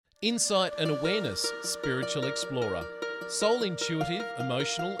Insight and Awareness Spiritual Explorer. Soul intuitive,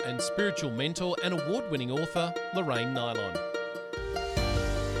 emotional and spiritual mentor and award-winning author, Lorraine Nylon.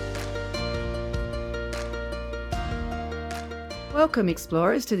 Welcome,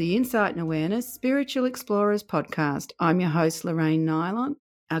 explorers, to the Insight and Awareness Spiritual Explorers podcast. I'm your host, Lorraine Nylon.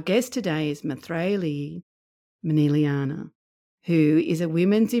 Our guest today is Mytrae Meliana, who is a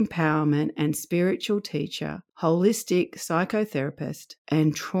women's empowerment and spiritual teacher, holistic psychotherapist,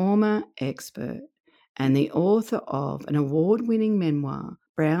 and trauma expert, and the author of an award-winning memoir,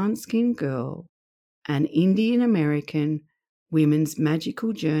 Brown Skin Girl, an Indian-American women's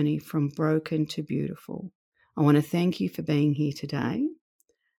magical journey from broken to beautiful. I want to thank you for being here today.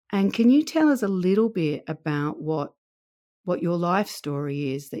 And can you tell us a little bit about what your life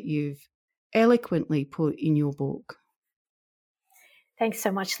story is that you've eloquently put in your book? Thanks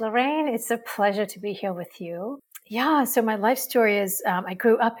so much, Lorraine. It's a pleasure to be here with you. Yeah, so my life story is I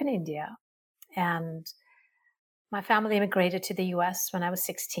grew up in India, and my family immigrated to the US when I was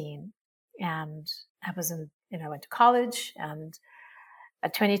 16. And I went to college, and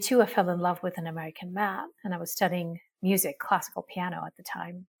at 22, I fell in love with an American man, and I was studying music, classical piano at the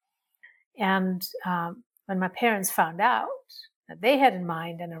time. And when my parents found out that they had in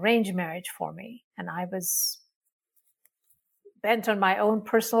mind an arranged marriage for me, and I was bent on my own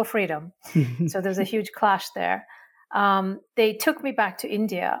personal freedom, so there's a huge clash there. They took me back to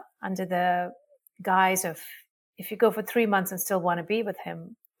India under the guise of, if you go for 3 months and still want to be with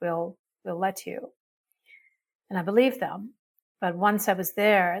him, we'll let you. And I believed them. But once I was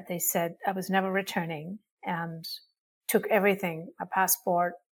there, they said I was never returning and took everything, my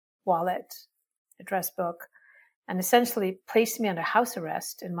passport, wallet, address book, and essentially placed me under house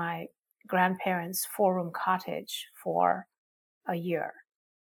arrest in my grandparents' 4-room cottage for a year.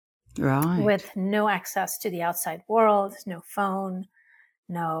 Right. With no access to the outside world, no phone,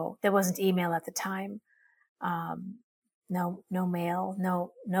 there wasn't email at the time, no mail,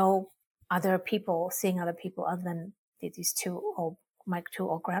 no other people, seeing other people other than my two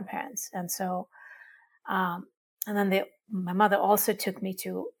old grandparents. And so, and then my mother also took me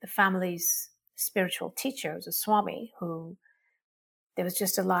to the family's spiritual teacher, who was a Swami, who there was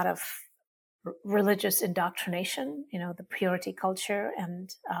just a lot of religious indoctrination, the purity culture.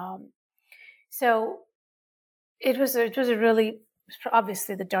 And so it was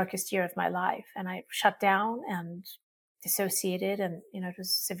obviously the darkest year of my life. And I shut down and dissociated, and, it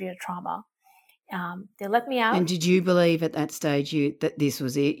was severe trauma. They let me out. And did you believe at that stage that this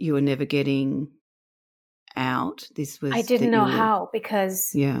was it? You were never getting out? I didn't know how,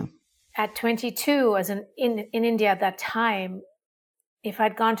 because at 22, in India at that time, if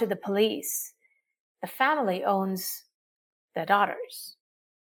I'd gone to the police, the family owns their daughters.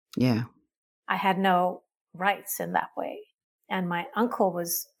 Yeah. I had no rights in that way. And my uncle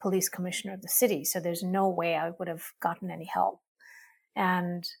was police commissioner of the city, so there's no way I would have gotten any help.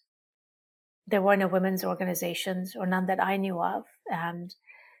 And there were no women's organizations, or none that I knew of. And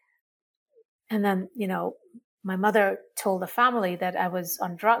then, my mother told the family that I was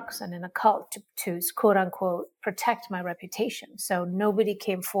on drugs and in a cult to quote unquote protect my reputation. So nobody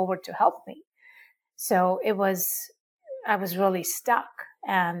came forward to help me. So I was really stuck,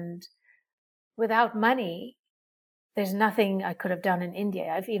 and without money, there's nothing I could have done in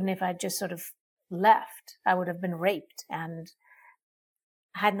India. Even if I just sort of left, I would have been raped and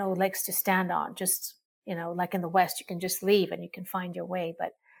had no legs to stand on. Just, like in the West, you can just leave and you can find your way.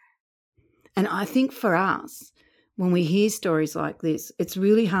 And I think for us, when we hear stories like this, it's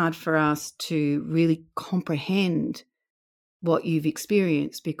really hard for us to really comprehend what you've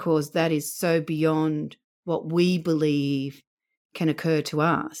experienced, because that is so beyond what we believe can occur to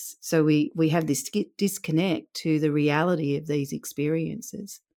us. So we have this disconnect to the reality of these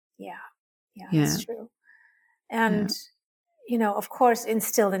experiences. Yeah, that's true. And, of course,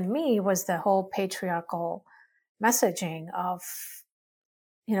 instilled in me was the whole patriarchal messaging of,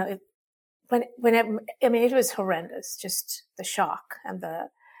 it was horrendous, just the shock and the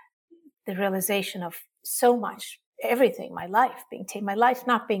realization of so much, everything, my life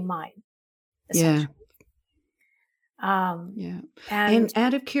not being mine, essentially. And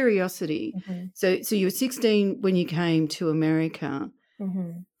out of curiosity, so you were 16 when you came to America.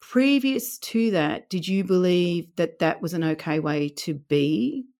 Mm-hmm. Previous to that, did you believe that was an okay way to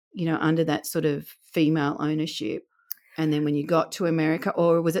be, under that sort of female ownership? And then when you got to America,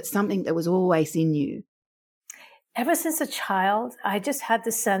 or was it something that was always in you? Ever since a child, I just had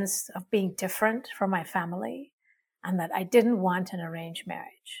the sense of being different from my family, and that I didn't want an arranged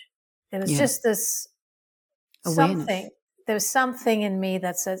marriage. There was just this awareness. something. There was something in me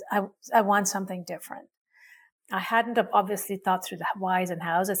that says, I want something different. I hadn't obviously thought through the whys and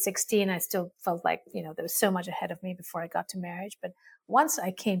hows. At 16, I still felt like, there was so much ahead of me before I got to marriage. But once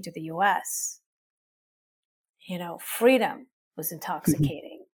I came to the US, freedom was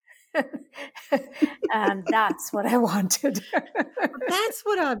intoxicating. And that's what I wanted. That's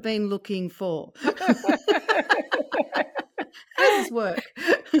what I've been looking for. How does this work?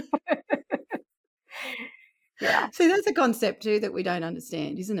 Yeah. See, that's a concept too that we don't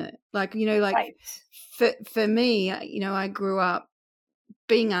understand, isn't it? Like, Right. for me, I grew up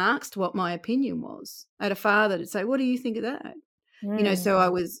being asked what my opinion was. I had a father to say, "What do you think of that?" So I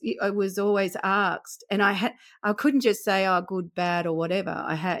was always asked, and I couldn't just say, "Oh, good, bad," or whatever.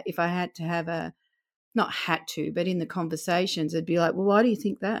 If I had to have not had to, but in the conversations, it'd be like, "Well, why do you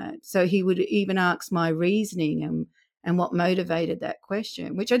think that?" So he would even ask my reasoning and what motivated that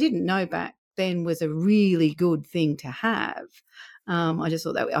question, which I didn't know back then was a really good thing to have. I just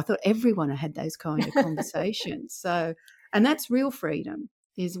thought I thought everyone had those kind of conversations. So, and that's real freedom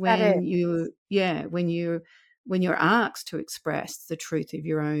is when when you're asked to express the truth of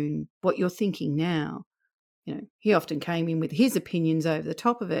your own, what you're thinking now. He often came in with his opinions over the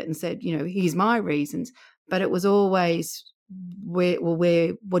top of it and said, here's my reasons. But it was always, what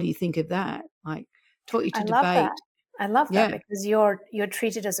do you think of that? Like, taught you to debate. Love that. I love that because you're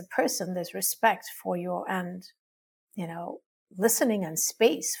treated as a person. There's respect for and listening and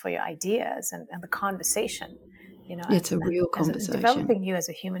space for your ideas and the conversation. It's a real conversation. Developing you as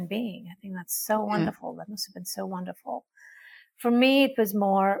a human being. I think that's so wonderful. That must have been so wonderful. For me, it was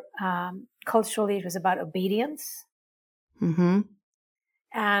more culturally, it was about obedience. Mm-hmm.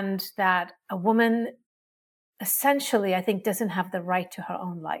 And that a woman essentially, I think, doesn't have the right to her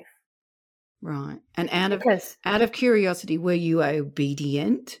own life. Right. And out of curiosity, were you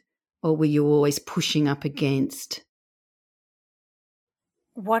obedient or were you always pushing up against?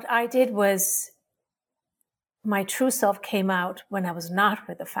 What I did was my true self came out when I was not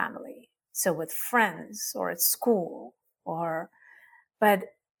with the family. So with friends or at school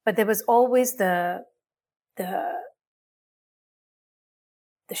but there was always the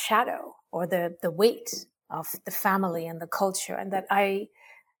shadow or the weight of the family and the culture, and that I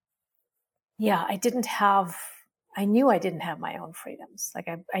knew I didn't have my own freedoms. Like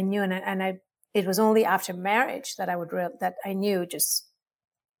I knew, it was only after marriage that that I knew, just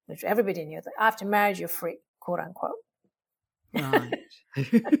which everybody knew, that after marriage you're free, quote unquote. Right.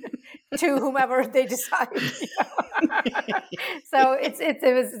 To whomever they decide. So it's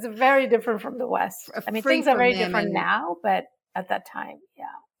very different from the West. I mean, things are very different now, but at that time, yeah.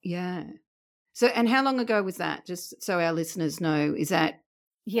 Yeah. So, and how long ago was that? Just so our listeners know, is that?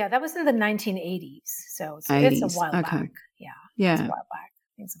 Yeah, that was in the 1980s. So it's a while back. Yeah. Yeah. It's a while back.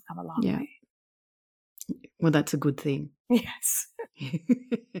 Things have come a long way. Well, that's a good thing. Yes.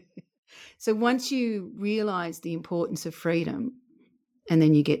 So once you realize the importance of freedom and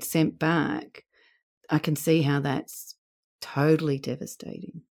then you get sent back, I can see how that's totally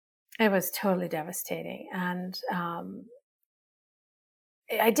devastating. It was totally devastating. And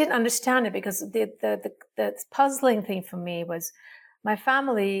I didn't understand it because the puzzling thing for me was my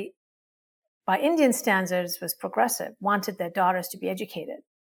family, by Indian standards, was progressive, wanted their daughters to be educated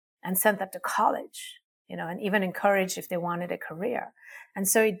and sent them to college, and even encouraged if they wanted a career. And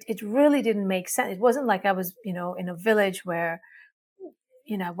so it really didn't make sense. It wasn't like I was, in a village where,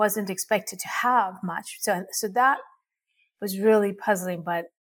 I wasn't expected to have much. So that was really puzzling. But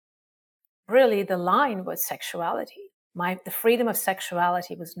really the line was sexuality. The freedom of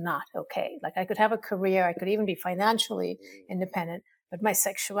sexuality was not okay. Like I could have a career, I could even be financially independent, but my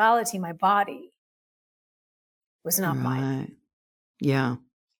sexuality, my body was not mine. Yeah.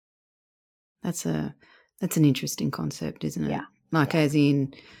 That's an interesting concept, isn't it? Yeah. Like as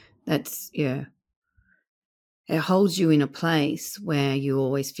in it holds you in a place where you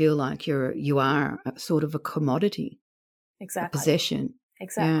always feel like you are a sort of a commodity. Exactly. A possession.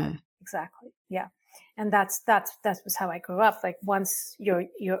 Exactly. Yeah. Exactly. Yeah. And that was how I grew up. Like once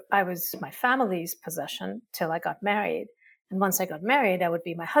I was my family's possession till I got married. And once I got married, I would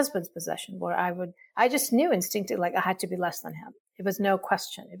be my husband's possession, where I just knew instinctively, like I had to be less than him. It was no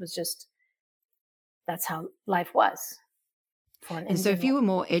question. It was just, that's how life was for an Indian. And so if you were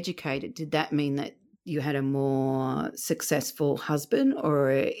more educated, did that mean that you had a more successful husband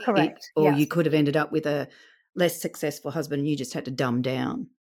or correct? Yes. You could have ended up with a less successful husband and you just had to dumb down?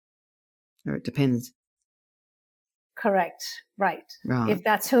 Or it depends. Correct. Right. If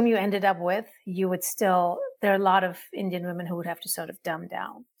that's whom you ended up with, you would still, there are a lot of Indian women who would have to sort of dumb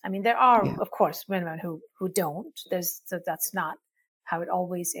down. I mean, there are, of course, women who don't. That's not how it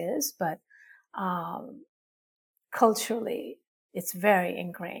always is, but culturally, it's very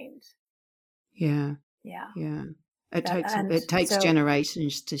ingrained. Yeah. Yeah. Yeah. And It takes so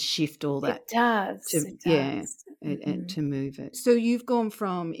generations to shift all it that, does. to It yeah, does. and Hmm. to move it. So you've gone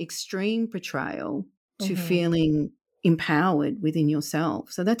from extreme betrayal to Hmm. feeling empowered within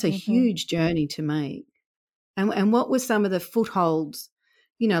yourself. So that's a Hmm. huge journey to make. And what were some of the footholds,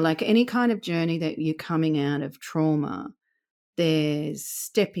 like any kind of journey that you're coming out of trauma, there's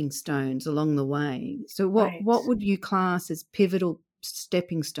stepping stones along the way. So Right. what would you class as pivotal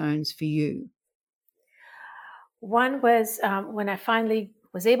stepping stones for you? One was when I finally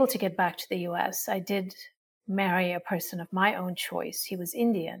was able to get back to the US, I did marry a person of my own choice. He was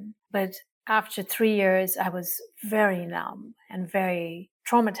Indian. But after 3 years, I was very numb and very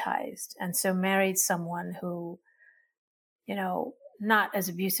traumatized. And so married someone who, not as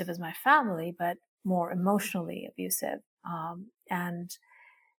abusive as my family, but more emotionally abusive. And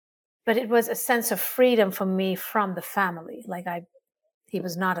but it was a sense of freedom for me from the family. Like he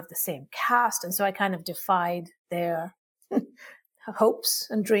was not of the same caste, and so I kind of defied their hopes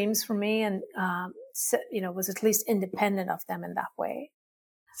and dreams for me, and was at least independent of them in that way.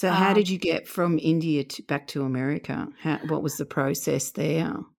 So how Um, did you get from India back to America? What was the process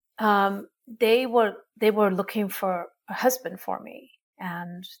there? they were looking for a husband for me,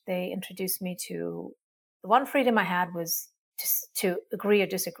 and they introduced me to the one freedom I had was to agree or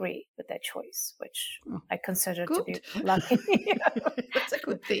disagree with their choice, which Oh, I consider to be good. lucky. That's a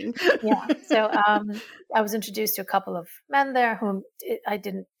good thing. Yeah. So I was introduced to a couple of men there whom I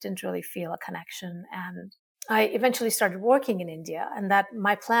didn't really feel a connection, and I eventually started working in India. And that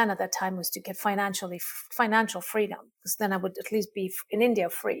my plan at that time was to get financial freedom, because then I would at least be in India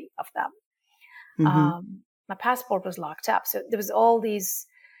free of them. Hmm. My passport was locked up, so there was all these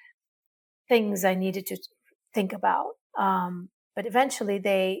things I needed to think about. But eventually,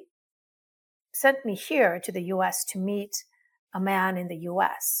 they sent me here to the US to meet a man in the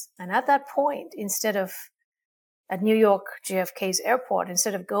US. And at that point, instead of at New York JFK's airport,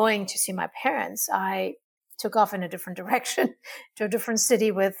 instead of going to see my parents, I took off in a different direction to a different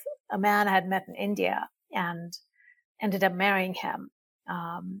city with a man I had met in India and ended up marrying him.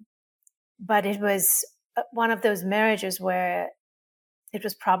 But it was one of those marriages where it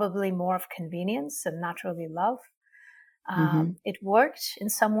was probably more of convenience and not really love. Hmm. It worked in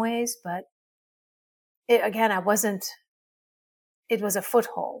some ways, but again, it was a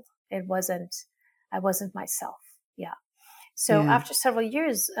foothold. I wasn't myself. Yeah. So Yeah. after several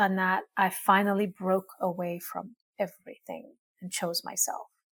years on that, I finally broke away from everything and chose myself.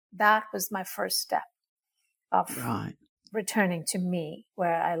 That was my first step of Right. returning to me,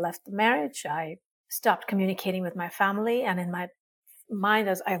 where I left the marriage. I stopped communicating with my family, and in my mind,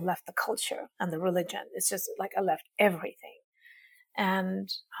 as I left the culture and the religion, it's just like I left everything, and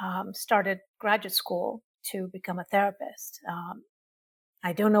started graduate school to become a therapist.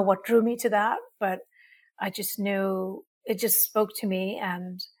 I don't know what drew me to that, but I just knew it just spoke to me,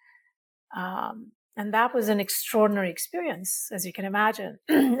 and that was an extraordinary experience, as you can imagine,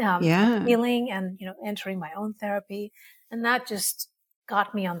 of Yeah. healing and entering my own therapy, and that just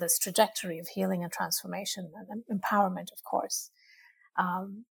got me on this trajectory of healing and transformation and empowerment, of course.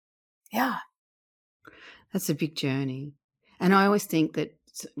 Um, yeah, That's a big journey. And I always think that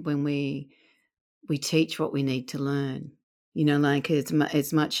when we teach what we need to learn, like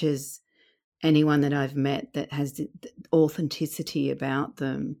as much as anyone that I've met that has the authenticity about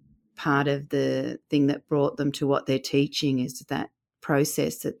them, part of the thing that brought them to what they're teaching is that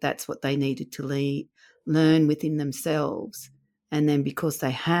process, that's what they needed to learn within themselves. And then because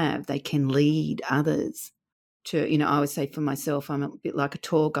they can lead others to, I would say for myself, I'm a bit like a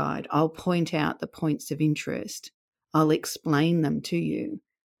tour guide. I'll point out the points of interest. I'll explain them to you,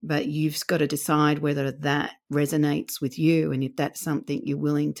 but you've got to decide whether that resonates with you and if that's something you're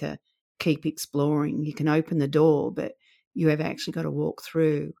willing to keep exploring. You can open the door, but you have actually got to walk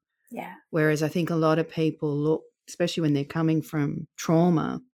through. yeah, Whereas I think a lot of people look, especially when they're coming from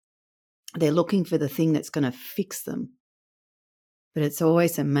trauma, they're looking for the thing that's going to fix them. But it's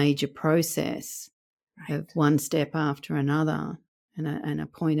always a major process of right. one step after another, and a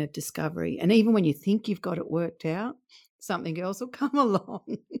point of discovery. And even when you think you've got it worked out, something else will come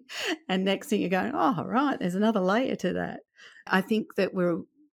along. And next thing you're going, oh, right, there's another layer to that. I think that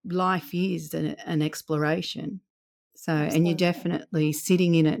life is an exploration. So, and you're Absolutely. definitely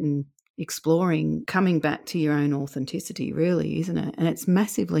sitting in it and exploring, coming back to your own authenticity, really, isn't it? And it's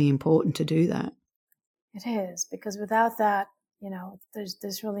massively important to do that. It is, because without that,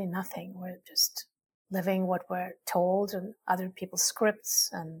 there's really nothing. We're just living what we're told and other people's scripts,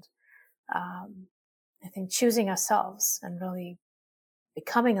 and um, I think choosing ourselves and really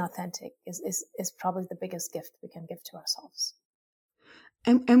becoming authentic is probably the biggest gift we can give to ourselves.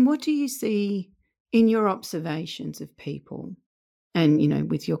 And what do you see In your observations of people and,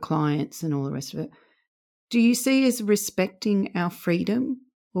 with your clients and all the rest of it, do you see as respecting our freedom,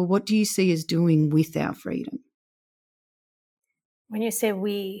 or what do you see as doing with our freedom? When you say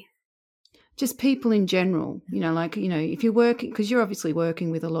we, Just people in general, if you're working, because you're obviously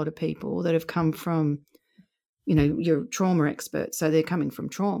working with a lot of people that have come from, you're trauma experts, so they're coming from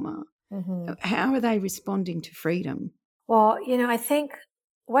trauma. mm-hmm. How are they responding to freedom? Well, I think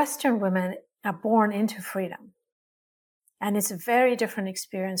Western women are born into freedom. And it's a very different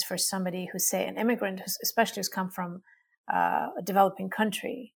experience for somebody who's, say, an immigrant, especially who's come from a developing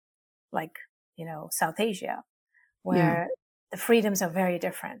country like, South Asia, where the freedoms are very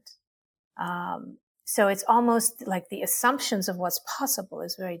different. So it's almost like the assumptions of what's possible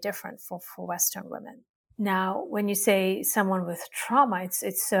is very different for Western women. Now, when you say someone with trauma,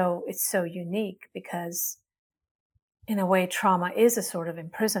 it's so unique because in a way, trauma is a sort of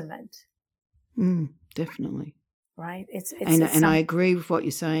imprisonment. Definitely. Right? And I agree with what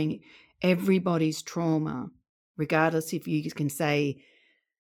you're saying. Everybody's trauma, regardless if you can say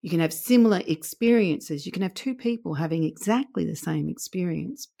you can have similar experiences. You can have two people having exactly the same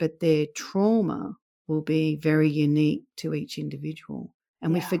experience, but their trauma will be very unique to each individual.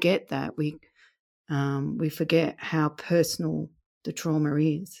 And we forget that. We forget how personal the trauma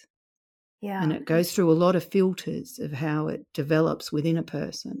is. Yeah. And it goes through a lot of filters of how it develops within a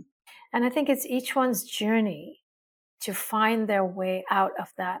person. And I think it's each one's journey to find their way out of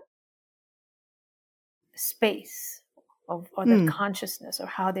that space or that consciousness, or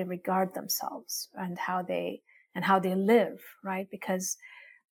how they regard themselves and how they live, right? Because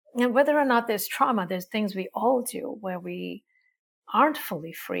whether or not there's trauma, there's things we all do where we aren't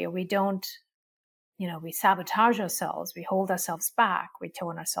fully free, or we don't, we sabotage ourselves, we hold ourselves back, we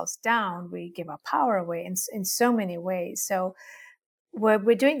tone ourselves down, we give our power away in so many ways. So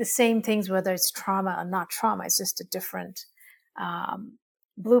we're doing the same things, whether it's trauma or not trauma. It's just a different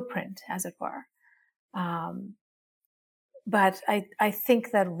blueprint, as it were. But I think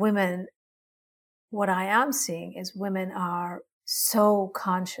that women, what I am seeing is women are so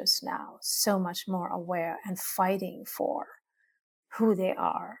conscious now, so much more aware and fighting for who they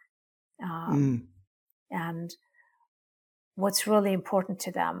are. And what's really important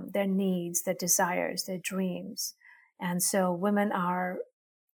to them, their needs, their desires, their dreams. And so women are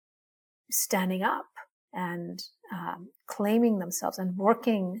standing up and claiming themselves and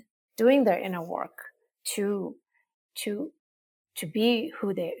working, doing their inner work to be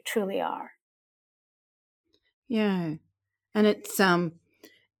who they truly are. Yeah. And it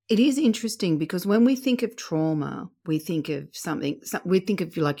is interesting because when we think of trauma, we think of we think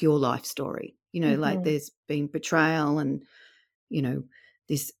of like your life story, like there's been betrayal and,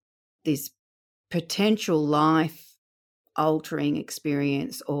 this potential life altering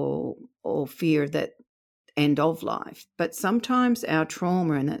experience or fear that end of life. But sometimes our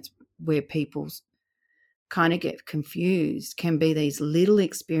trauma, and that's where people kind of get confused, can be these little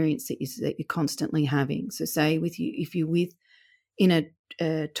experiences that you're constantly having. So say if you're in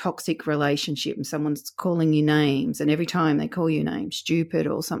a toxic relationship and someone's calling you names, and every time they call you names, stupid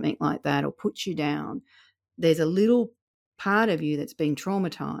or something like that, or put you down, there's a little part of you that's been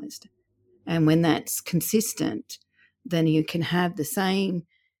traumatized. And when that's consistent, then you can have the same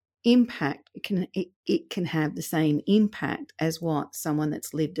impact. It can have the same impact as what someone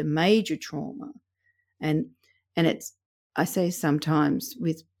that's lived a major trauma. And it's, I say sometimes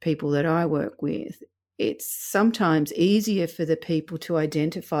with people that I work with, it's sometimes easier for the people to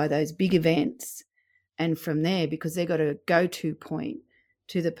identify those big events, and from there, because they've got a go-to point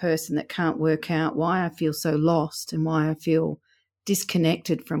to the person that can't work out why I feel so lost and why I feel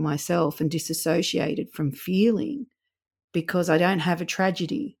disconnected from myself and disassociated from feeling, because I don't have a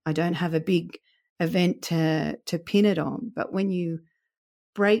tragedy. I don't have a big event to pin it on. But when you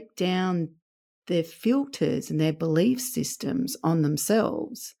break down their filters and their belief systems on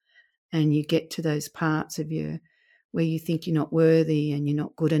themselves, and you get to those parts of you where you think you're not worthy and you're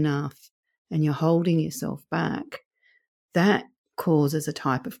not good enough and you're holding yourself back, that causes a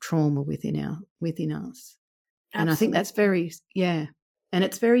type of trauma within us. Absolutely. And I think that's and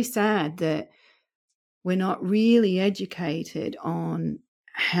it's very sad that we're not really educated on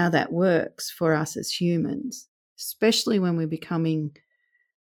how that works for us as humans, especially when we're becoming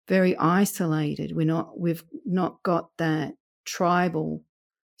very isolated. We've not got that tribal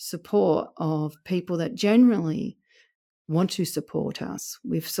support of people that generally want to support us.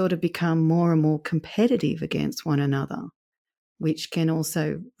 We've sort of become more and more competitive against one another, which can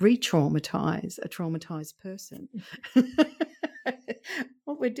also re-traumatize a traumatized person.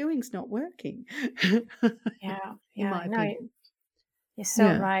 What we're doing is not working. Yeah, in my opinion. You're so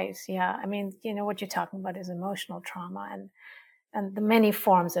Yeah. right. Yeah. I mean, what you're talking about is emotional trauma and the many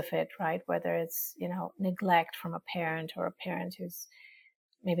forms of it, right? Whether it's, neglect from a parent or a parent who's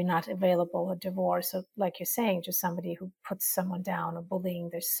maybe not available, or divorce, or like you're saying, just somebody who puts someone down, or bullying.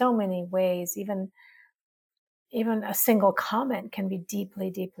 There's so many ways, even a single comment can be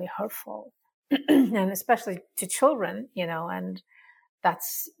deeply, deeply hurtful. And especially to children, and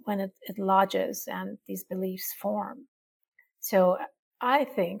that's when it lodges and these beliefs form. So I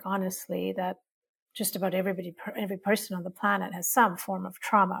think honestly that just about every person on the planet has some form of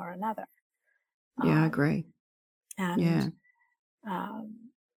trauma or another. Yeah, I Um, agree. and Yeah.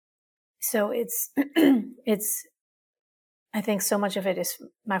 um, so it's, I think so much of it is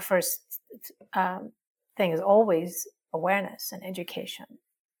my first thing is always awareness and education,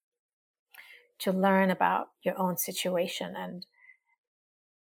 to learn about your own situation.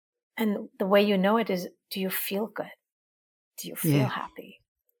 And the way you know it is, do you feel good? Do you feel Yeah. happy?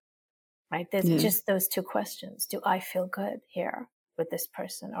 Right? There's Yeah. just those two questions. Do I feel good here with this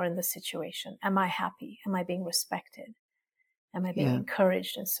person or in this situation? Am I happy? Am I being respected? Am I being Yeah.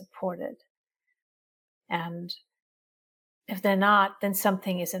 encouraged and supported? And if they're not, then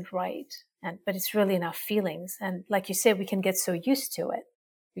something isn't right. But it's really in our feelings. And like you said, we can get so used to it.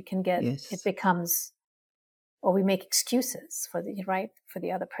 It Yes. becomes, or we make excuses for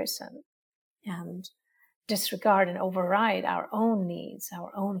the other person, and disregard and override our own needs,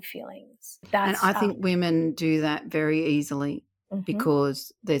 our own feelings. And That's I think women do that very easily mhm,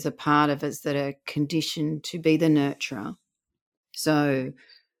 because there's a part of us that are conditioned to be the nurturer. So,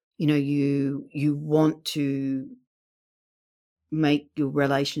 you want to make your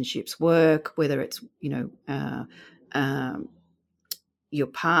relationships work, whether it's, um, your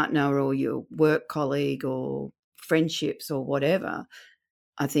partner or your work colleague or friendships or whatever.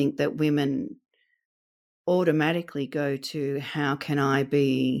 I think that women automatically go to how can I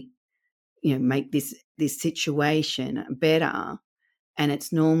make this situation better, and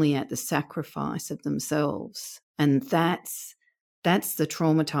it's normally at the sacrifice of themselves. And that's the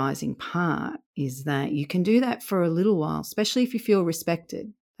traumatizing part, is that you can do that for a little while, especially if you feel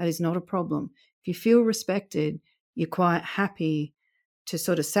respected. That is not a problem. If you feel respected, you're quite happy to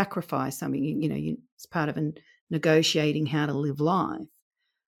sort of sacrifice something. It's part of negotiating how to live life.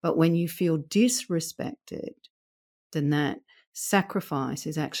 But when you feel disrespected, then that sacrifice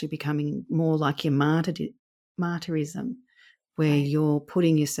is actually becoming more like your martyrism, where right, you're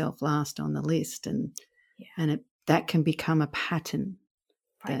putting yourself last on the list, and yeah, that can become a pattern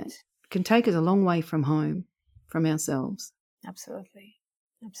that right, can take us a long way from home, from ourselves. absolutely,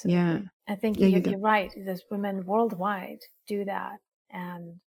 Yeah. absolutely. I think Yeah, you go. you're right. There's women worldwide do that,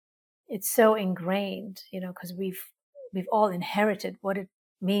 and it's so ingrained, because we've all inherited what it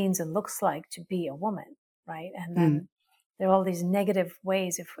means and looks like to be a woman, right? And Mm. then there are all these negative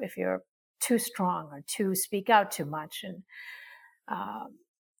ways if you're too strong or to speak out too much, and um,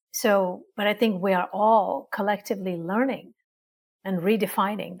 but I think we are all collectively learning and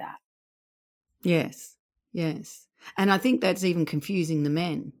redefining that. Yes. Yes. And I think that's even confusing the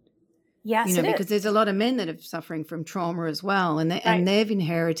men, Yes, it because is. there's a lot of men that are suffering from trauma as well, and Right. they've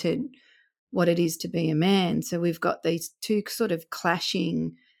inherited what it is to be a man. So we've got these two sort of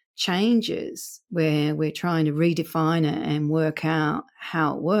clashing changes where we're trying to redefine it and work out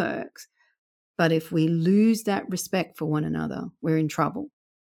how it works. But if we lose that respect for one another, we're in trouble.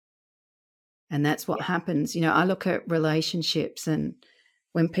 And that's what Yeah. happens. I look at relationships, and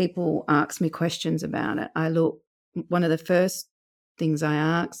when people ask me questions about it, one of the first things I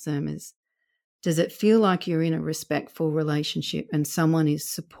ask them is, does it feel like you're in a respectful relationship and someone is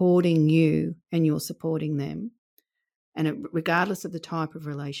supporting you and you're supporting them? And regardless of the type of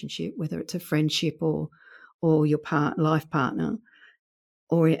relationship, whether it's a friendship or your life partner,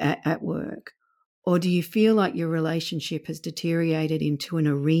 or at work, or do you feel like your relationship has deteriorated into an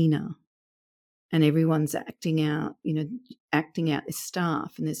arena and everyone's acting out this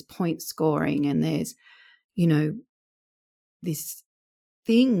stuff, and there's point scoring, and there's, this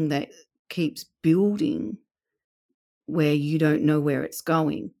thing that keeps building where you don't know where it's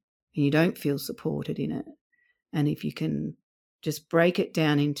going and you don't feel supported in it. And if you can just break it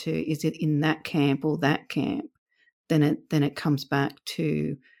down into, is it in that camp or that camp, then it comes back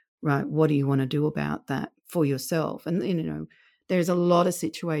to, right, what do you want to do about that for yourself? And there's a lot of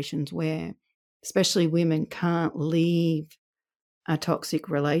situations where especially women can't leave a toxic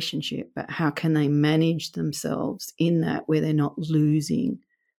relationship, but how can they manage themselves in that, where they're not losing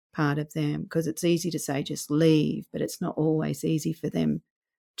part of them? Because it's easy to say just leave, but it's not always easy for them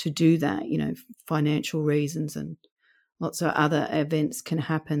to do that. Financial reasons and lots of other events can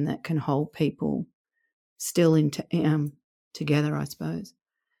happen that can hold people still together, I suppose.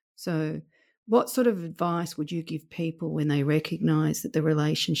 So what sort of advice would you give people when they recognise that the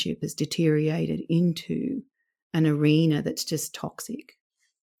relationship has deteriorated into an arena that's just toxic?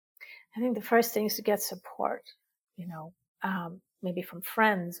 I think the first thing is to get support, maybe from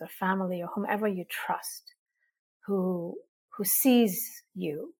friends or family or whomever you trust, who sees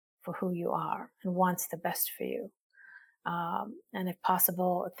you for who you are and wants the best for you. And if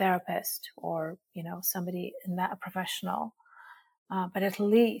possible, a therapist or, somebody in that, a professional, but at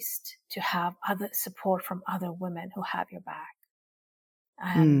least to have other support from other women who have your back.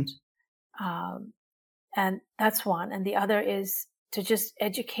 And, and that's one. And the other is to just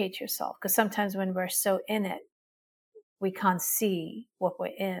educate yourself. Because sometimes when we're so in it, we can't see what we're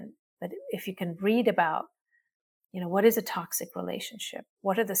in. But if you can read about, what is a toxic relationship?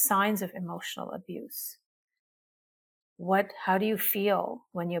 What are the signs of emotional abuse? How do you feel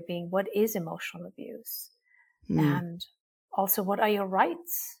when what is emotional abuse? And also, what are your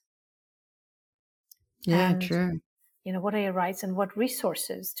rights? Yeah, And, true. what are your rights and what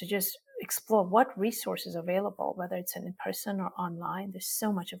resources, to just explore what resources are available, whether it's in person or online. There's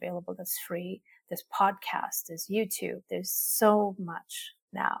so much available that's free. There's podcasts, there's YouTube, there's so much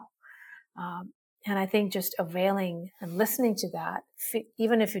now. And I think just availing and listening to that,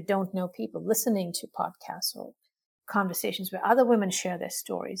 even if you don't know people, listening to podcasts or conversations where other women share their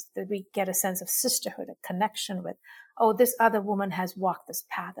stories, that we get a sense of sisterhood, a connection with, oh, this other woman has walked this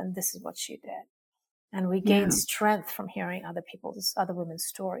path and this is what she did. And we gain strength from hearing other women's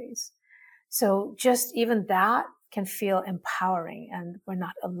stories. So just even that can feel empowering, and we're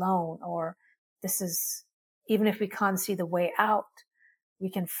not alone, or even if we can't see the way out,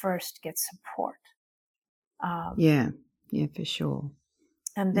 we can first get support. Yeah, for sure.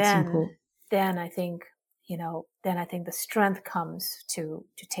 And then I think, the strength comes to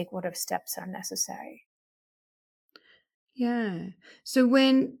take whatever steps are necessary. Yeah. So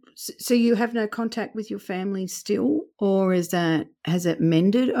you have no contact with your family still, or has it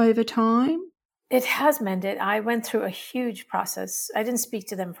mended over time? It has mended. I went through a huge process. I didn't speak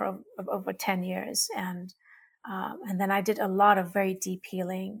to them for over 10 years. And then I did a lot of very deep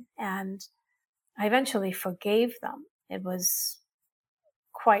healing, and I eventually forgave them. It was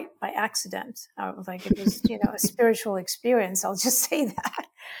quite by accident. It was, a spiritual experience. I'll just say that.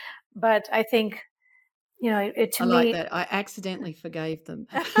 But I think, to I me. like that. I accidentally forgave them.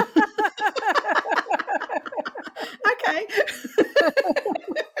 Okay.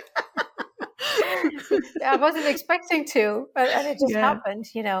 I wasn't expecting to, and it just happened,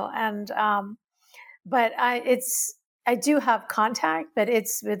 but I do have contact, but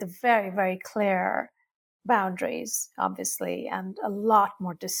it's with very, very clear boundaries, obviously, and a lot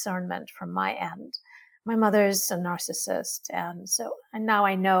more discernment from my end. My mother's a narcissist, and now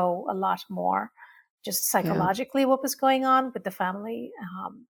I know a lot more, just psychologically what was going on with the family.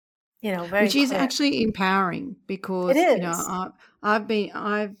 Very which is clear. actually empowering, because it is.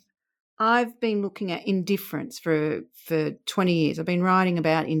 I've been looking at indifference for 20 years. I've been writing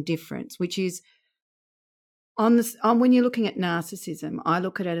about indifference, which is when you're looking at narcissism, I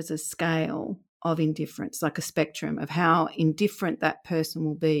look at it as a scale of indifference, like a spectrum of how indifferent that person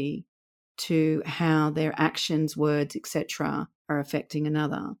will be to how their actions, words, etc., are affecting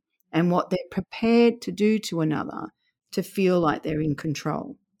another, and what they're prepared to do to another to feel like they're in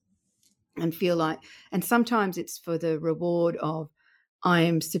control. And sometimes it's for the reward of, I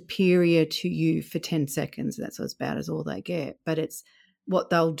am superior to you for 10 seconds. That's about as all they get. But it's what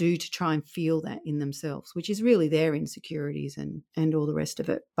they'll do to try and feel that in themselves, which is really their insecurities and all the rest of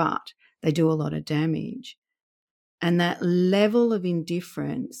it. But they do a lot of damage. And that level of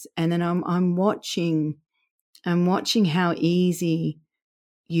indifference, and then I'm watching how easy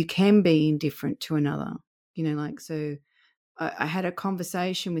you can be indifferent to another. So I had a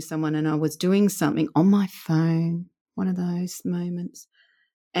conversation with someone, and I was doing something on my phone, one of those moments,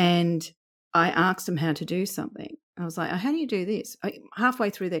 and I asked them how to do something. I was like, oh, how do you do this? Halfway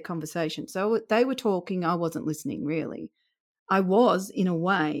through their conversation. So they were talking. I wasn't listening, really. I was in a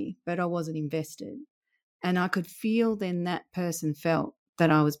way, but I wasn't invested. And I could feel then that person felt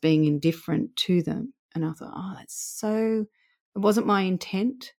that I was being indifferent to them. And I thought, oh, it wasn't my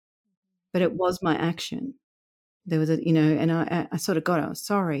intent, but it was my action. There was and I sort of got,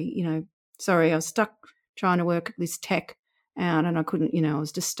 sorry, I was stuck trying to work this tech out, and I couldn't, I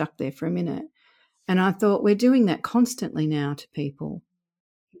was just stuck there for a minute. And I thought, we're doing that constantly now to people,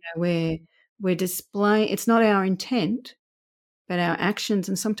 where we're displaying, it's not our intent, but our actions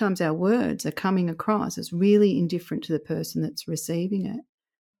and sometimes our words are coming across as really indifferent to the person that's receiving it.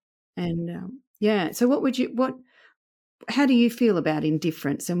 And so how do you feel about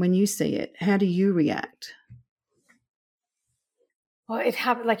indifference? And when you see it, how do you react? Well, it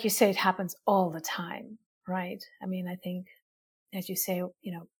happens, like you say, it happens all the time, right? I mean, I think, as you say,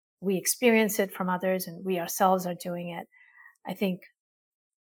 we experience it from others and we ourselves are doing it. I think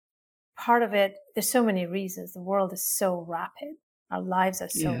part of it, there's so many reasons. The world is so rapid. Our lives are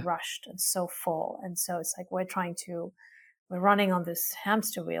so Yeah. rushed and so full. And so it's like we're running on this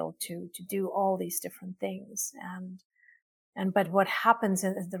hamster wheel to do all these different things. But what happens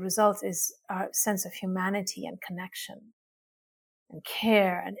as the result is our sense of humanity and connection and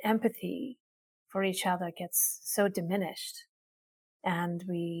care and empathy for each other gets so diminished. And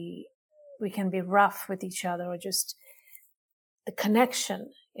we can be rough with each other, or just the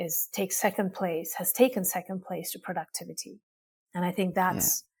connection has taken second place to productivity. And I think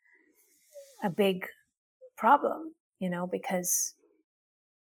that's a big problem, because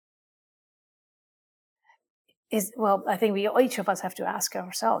I think each of us have to ask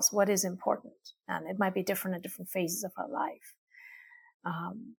ourselves what is important, and it might be different at different phases of our life.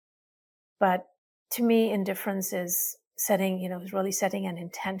 But to me, indifference is really setting an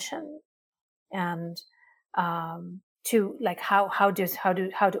intention, and to like how do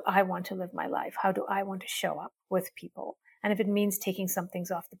I want to live my life? How do I want to show up with people? And if it means taking some things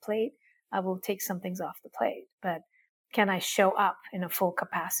off the plate, I will take some things off the plate. But can I show up in a full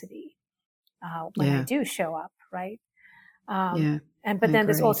capacity when I do show up, right? But then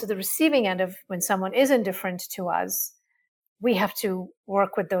there's also the receiving end of when someone is indifferent to us. We have to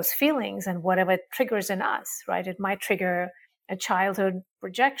work with those feelings and whatever it triggers in us, right? It might trigger a childhood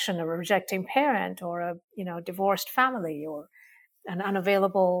rejection, or a rejecting parent, or a divorced family, or an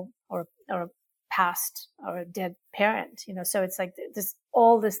unavailable or a past or a dead parent. So it's like there's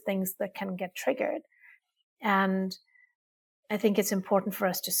all these things that can get triggered, and I think it's important for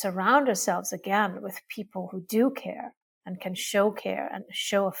us to surround ourselves again with people who do care and can show care and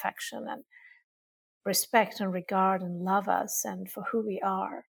show affection and respect and regard and love us and for who we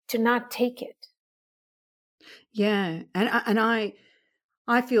are, to not take it. Yeah. And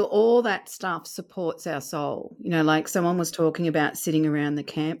I feel all that stuff supports our soul. Like someone was talking about sitting around the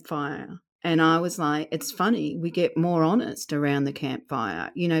campfire, and I was like, it's funny, we get more honest around the campfire,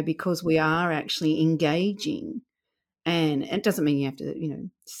 because we are actually engaging. And it doesn't mean you have to,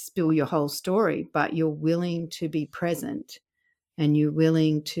 spill your whole story, but you're willing to be present, and you're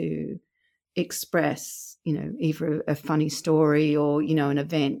willing to express, either a funny story or, an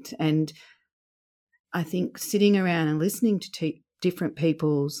event. And I think sitting around and listening to different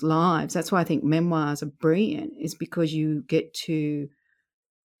people's lives, that's why I think memoirs are brilliant, is because you get to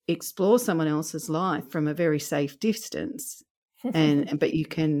explore someone else's life from a very safe distance. But you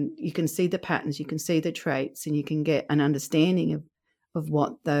can see the patterns, you can see the traits, and you can get an understanding of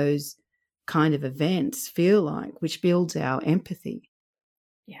what those kind of events feel like, which builds our empathy.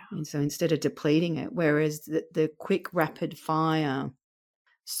 Yeah. And so instead of depleting it, whereas the quick rapid fire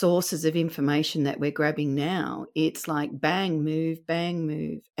sources of information that we're grabbing now, it's like bang, move,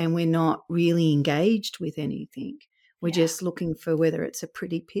 and we're not really engaged with anything. We're just looking for whether it's a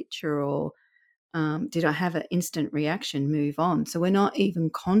pretty picture or did I have an instant reaction, move on. So we're not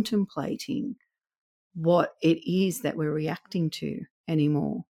even contemplating what it is that we're reacting to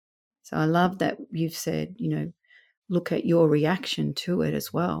anymore. So I love that you've said, look at your reaction to it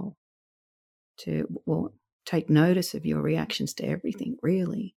as well, take notice of your reactions to everything,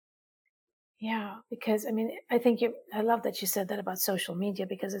 really. Yeah, because I love that you said that about social media,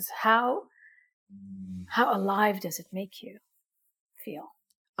 because it's how alive does it make you feel?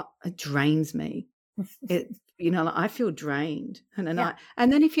 It drains me. I feel drained. And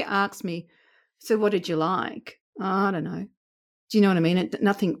then if you ask me, so what did you like? Oh, I don't know. Do you know what I mean?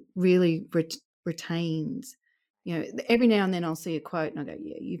 Nothing really retains. Every now and then I'll see a quote and I go,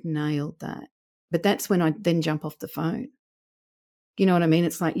 yeah, you've nailed that. But that's when I then jump off the phone. You know what I mean?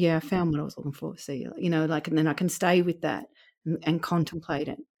 It's like, yeah, I found what I was looking for. See, and then I can stay with that and contemplate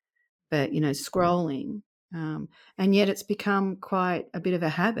it. But, scrolling, and yet it's become quite a bit of a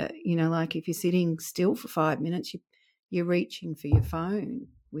habit, like if you're sitting still for 5 minutes, you're reaching for your phone,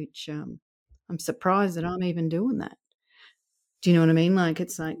 which I'm surprised that I'm even doing that. Do you know what I mean? Like,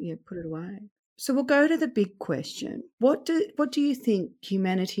 it's like, yeah, put it away. So we'll go to the big question. What do you think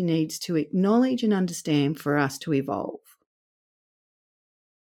humanity needs to acknowledge and understand for us to evolve?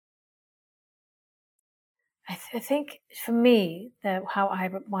 I think for me, how I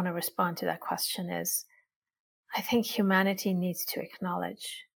want to respond to that question is, I think humanity needs to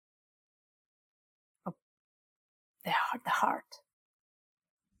acknowledge the heart.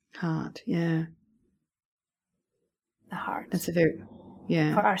 Heart, yeah. The heart. That's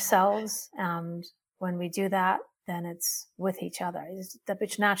For ourselves, and when we do that, then it's with each other,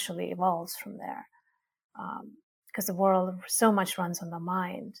 which naturally evolves from there. because the world so much runs on the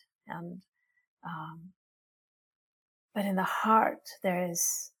mind. And but in the heart, there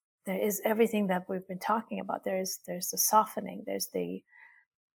is everything that we've been talking about. There's the softening, there's the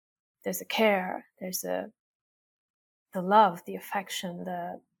care, there's the love, the affection,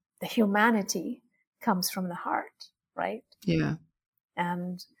 the humanity comes from the heart, right? Yeah.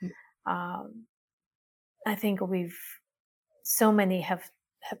 And I think so many have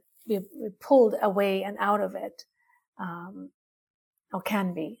we've pulled away and out of it, or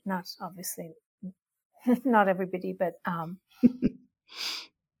can be, not obviously, not everybody, but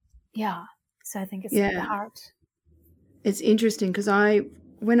yeah. So I think it's the heart. It's interesting because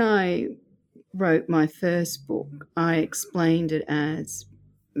when I wrote my first book, I explained it as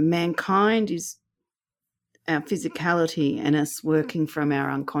mankind is our physicality and us working from our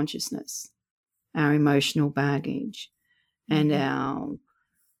unconsciousness, our emotional baggage, and our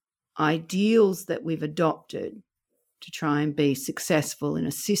ideals that we've adopted to try and be successful in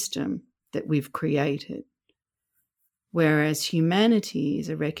a system that we've created. Whereas humanity is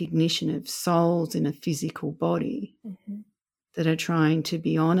a recognition of souls in a physical body that are trying to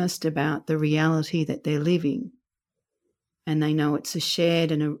be honest about the reality that they're living. And they know it's a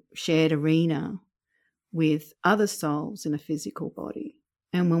shared arena with other souls in a physical body.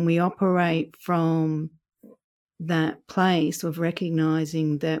 And when we operate from that place of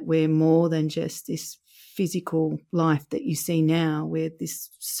recognizing that we're more than just this physical life that you see now, we're this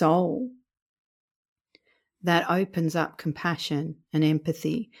soul, that opens up compassion and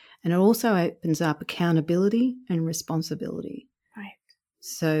empathy. And it also opens up accountability and responsibility. Right.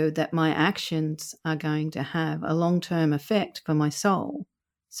 So that my actions are going to have a long-term effect for my soul.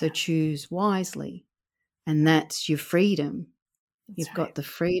 So choose wisely. And that's your freedom. You've got the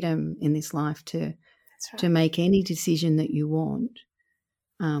freedom in this life to make any decision that you want.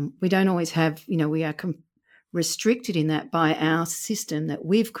 We don't always have, we are restricted in that by our system that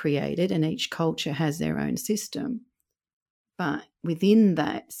we've created, and each culture has their own system. But within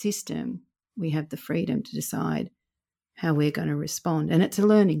that system, we have the freedom to decide how we're going to respond. And it's a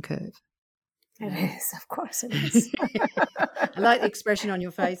learning curve. It is, of course it is. I like the expression on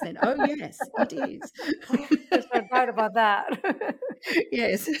your face then. Oh, yes, it is. There's no doubt about that.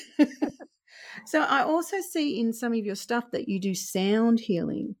 Yes. So I also see in some of your stuff that you do sound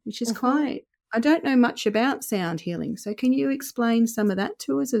healing, which is quite, I don't know much about sound healing. So can you explain some of that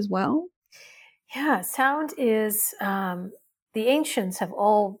to us as well? Yeah, sound is, the ancients have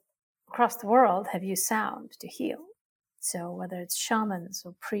all across the world have used sound to heal. So whether it's shamans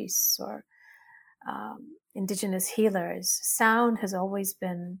or priests or indigenous healers, sound has always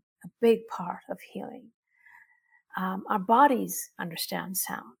been a big part of healing. Our bodies understand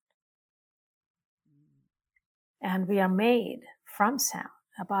sound. And we are made from sound.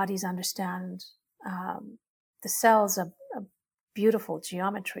 Our bodies understand the cells of beautiful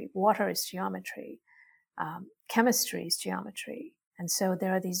geometry. Water is geometry. Chemistry is geometry. And so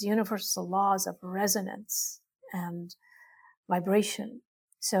there are these universal laws of resonance and vibration,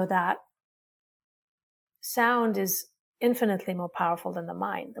 so that sound is infinitely more powerful than the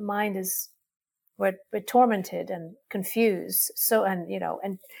mind. The mind is, we're tormented and confused, and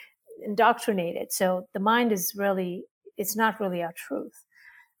indoctrinated. So the mind is really, it's not really our truth,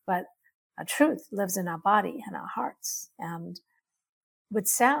 but our truth lives in our body and our hearts. And with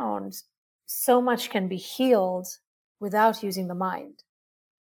sound, so much can be healed without using the mind.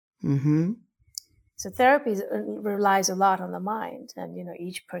 Mm-hmm. So therapy relies a lot on the mind and,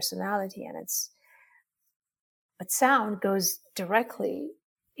 each personality, but sound goes directly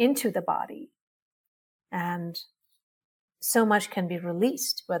into the body, and so much can be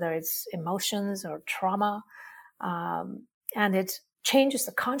released, whether it's emotions or trauma, and it changes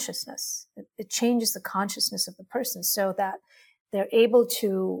the consciousness. It changes the consciousness of the person so that they're able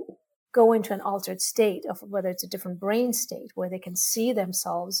to go into an altered state of whether it's a different brain state where they can see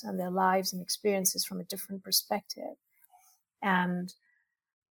themselves and their lives and experiences from a different perspective. And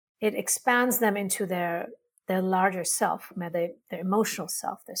it expands them into their larger self, their emotional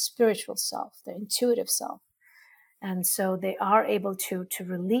self, their spiritual self, their intuitive self. And so they are able to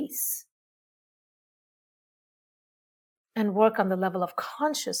release and work on the level of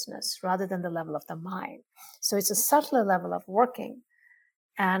consciousness rather than the level of the mind. So it's a subtler level of working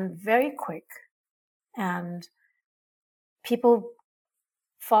and very quick. And people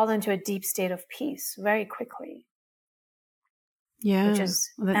fall into a deep state of peace very quickly. Yeah.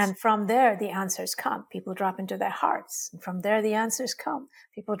 And from there, the answers come. People drop into their hearts. And from there, the answers come.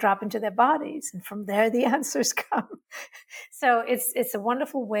 People drop into their bodies. And from there, the answers come. So it's a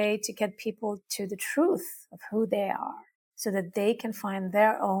wonderful way to get people to the truth of who they are so that they can find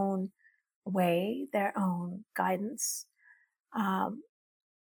their own way, their own guidance, um,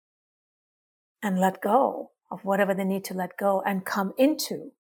 and let go of whatever they need to let go and come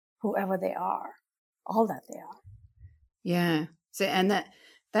into whoever they are, all that they are. Yeah. So, and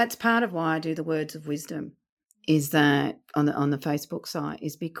that's part of why I do the words of wisdom, is that on the Facebook site,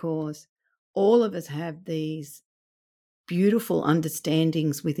 is because all of us have these beautiful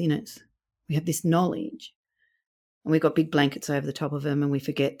understandings within us. We have this knowledge, and we've got big blankets over the top of them, and we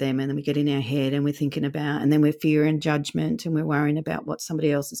forget them, and then we get in our head and we're thinking about, and then we're fear and judgment, and we're worrying about what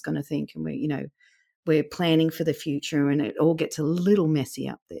somebody else is going to think, and we're planning for the future, and it all gets a little messy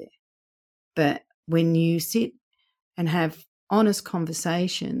up there. But when you sit and have honest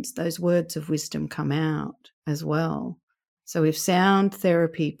conversations, those words of wisdom come out as well. So if sound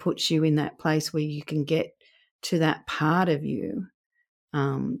therapy puts you in that place where you can get to that part of you,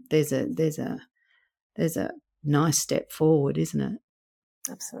 there's a nice step forward, isn't it?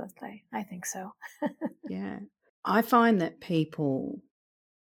 Absolutely. I think so. Yeah. I find that people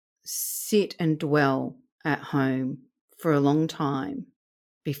sit and dwell at home for a long time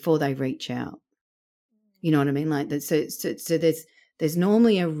before they reach out. You know what I mean? Like that. So there's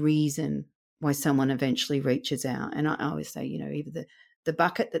normally a reason why someone eventually reaches out. And I always say, either the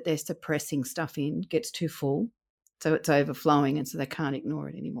bucket that they're suppressing stuff in gets too full, so it's overflowing, and so they can't ignore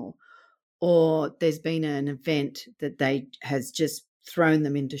it anymore. Or there's been an event that has just thrown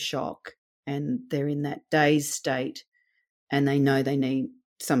them into shock, and they're in that dazed state, and they know they need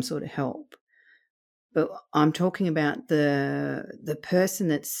some sort of help. But I'm talking about the person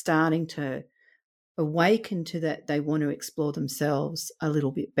that's starting to awaken to that, they want to explore themselves a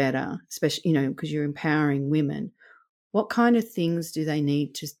little bit better, especially, because you're empowering women. What kind of things do they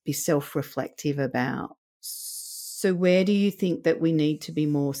need to be self-reflective about? So where do you think that we need to be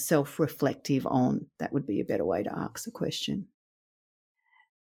more self-reflective on? That would be a better way to ask the question.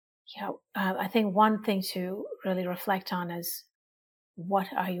 I think one thing to really reflect on is, what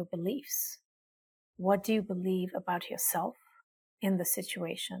are your beliefs? What do you believe about yourself in the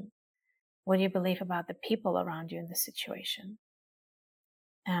situation? What do you believe about the people around you in the situation?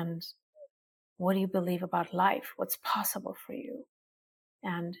 And what do you believe about life? What's possible for you?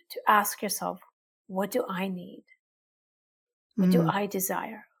 And to ask yourself, what do I need? What do I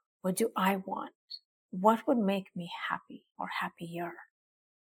desire? What do I want? What would make me happy or happier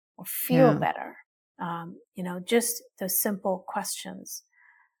or feel better? Just those simple questions.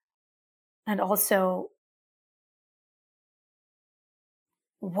 And also,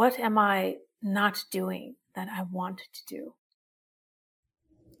 what am I not doing that I want to do?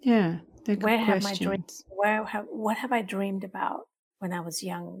 Yeah, they're good questions. What have I dreamed about when I was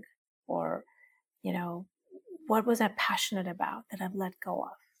young? Or, what was I passionate about that I've let go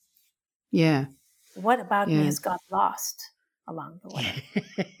of? Yeah. What about me has got lost along the way?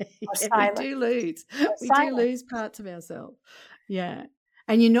 Or silent. We do lose parts of ourselves. Yeah.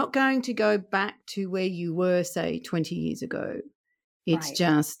 And you're not going to go back to where you were, say, 20 years ago. It's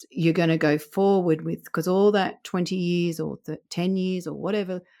just you're going to go forward with, because all that 20 years or 10 years or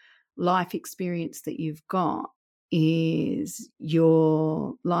whatever life experience that you've got is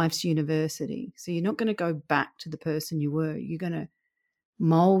your life's university. So you're not going to go back to the person you were. You're going to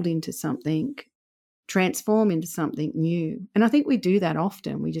mold into something, transform into something new. And I think we do that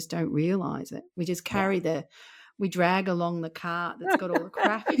often. We just don't realize it. We just carry we drag along the cart that's got all the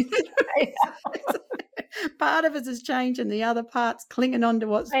crap in it. Part of us is changing, the other part's clinging on to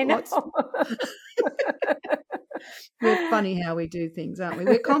what's We're funny how we do things, aren't we?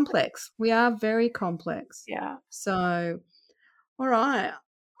 We're complex. We are very complex. Yeah. So, all right.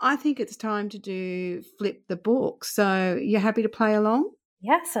 I think it's time to do Flip the Book. So you're happy to play along?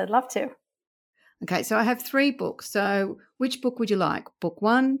 Yes, I'd love to. Okay, so I have 3 books. So which book would you like? Book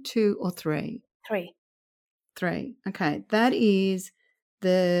 1, 2, or 3? 3. 3. Okay, that is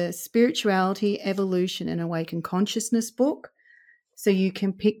the Spirituality, Evolution and Awakened Consciousness book. So you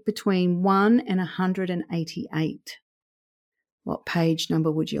can pick between 1 and 188. What page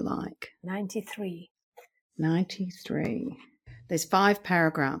number would you like? 93. 93. There's 5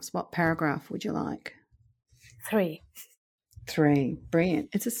 paragraphs. What paragraph would you like? 3. 3. Brilliant.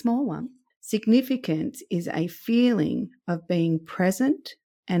 It's a small one. Significance is a feeling of being present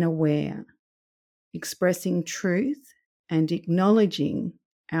and aware, expressing truth and acknowledging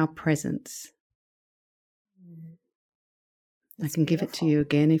our presence. That's I can give it to you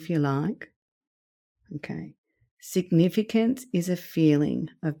again if you like. Okay. Significance is a feeling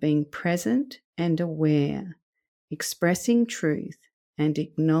of being present and aware, expressing truth and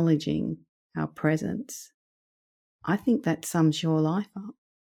acknowledging our presence. I think that sums your life up.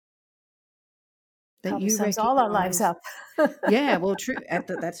 that Probably you sums all our lives recognise. up. Yeah, well, true.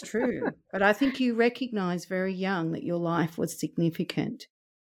 That's true. But I think you recognise very young that your life was significant.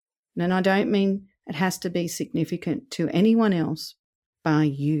 And I don't mean it has to be significant to anyone else by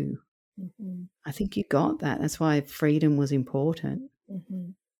you. Mm-hmm. I think you got that. That's why freedom was important.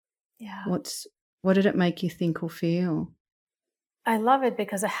 Mm-hmm. Yeah. What did it make you think or feel? I love it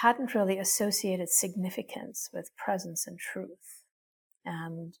because I hadn't really associated significance with presence and truth.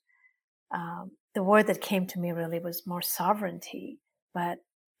 And the word that came to me really was more sovereignty. But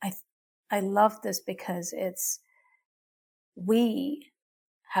I love this because we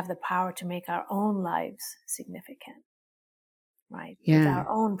have the power to make our own lives significant, right? With Yeah. our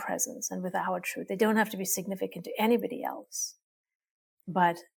own presence and with our truth. They don't have to be significant to anybody else.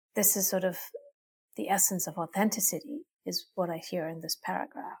 But this is sort of the essence of authenticity, is what I hear in this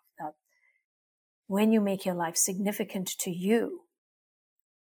paragraph, that when you make your life significant to you,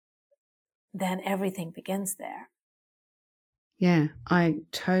 then everything begins there. Yeah, I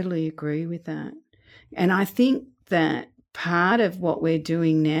totally agree with that. And I think that part of what we're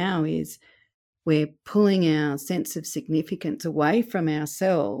doing now is we're pulling our sense of significance away from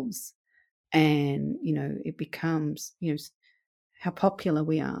ourselves, and, it becomes, how popular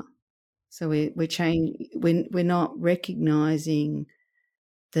we are. So we're not recognizing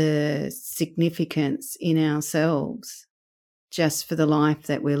the significance in ourselves just for the life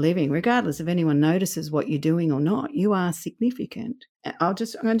that we're living, regardless if anyone notices what you're doing or not. You are significant. I'm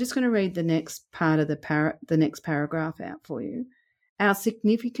just going to read the next part of the next paragraph out for you. Our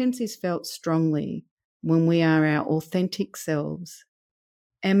significance is felt strongly when we are our authentic selves,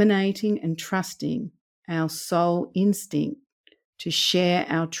 emanating and trusting our soul instinct to share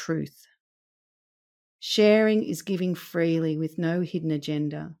our truth. Sharing is giving freely with no hidden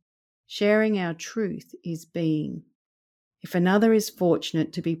agenda. Sharing our truth is being. If another is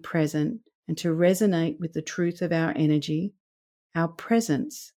fortunate to be present and to resonate with the truth of our energy, our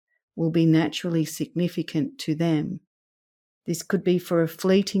presence will be naturally significant to them. This could be for a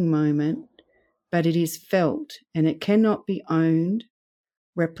fleeting moment, but it is felt, and it cannot be owned,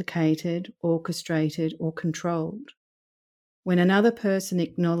 replicated, orchestrated, or controlled. When another person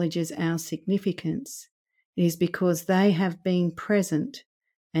acknowledges our significance, it is because they have been present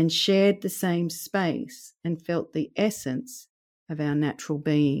and shared the same space and felt the essence of our natural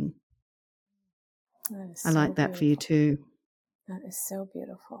being. I like that for you too. That is so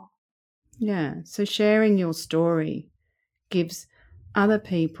beautiful. Yeah, so sharing your story gives other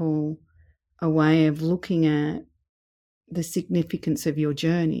people a way of looking at the significance of your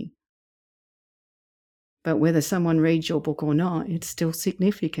journey. But whether someone reads your book or not, it's still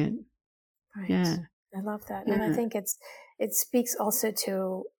significant. Right. Yeah. I love that. Yeah. And I think it speaks also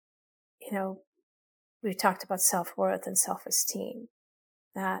to, we've talked about self-worth and self-esteem,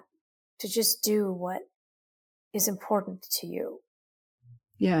 that to just do what is important to you.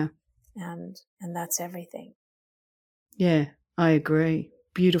 Yeah. And that's everything. Yeah, I agree.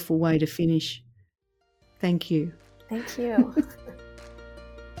 Beautiful way to finish. Thank you. Thank you.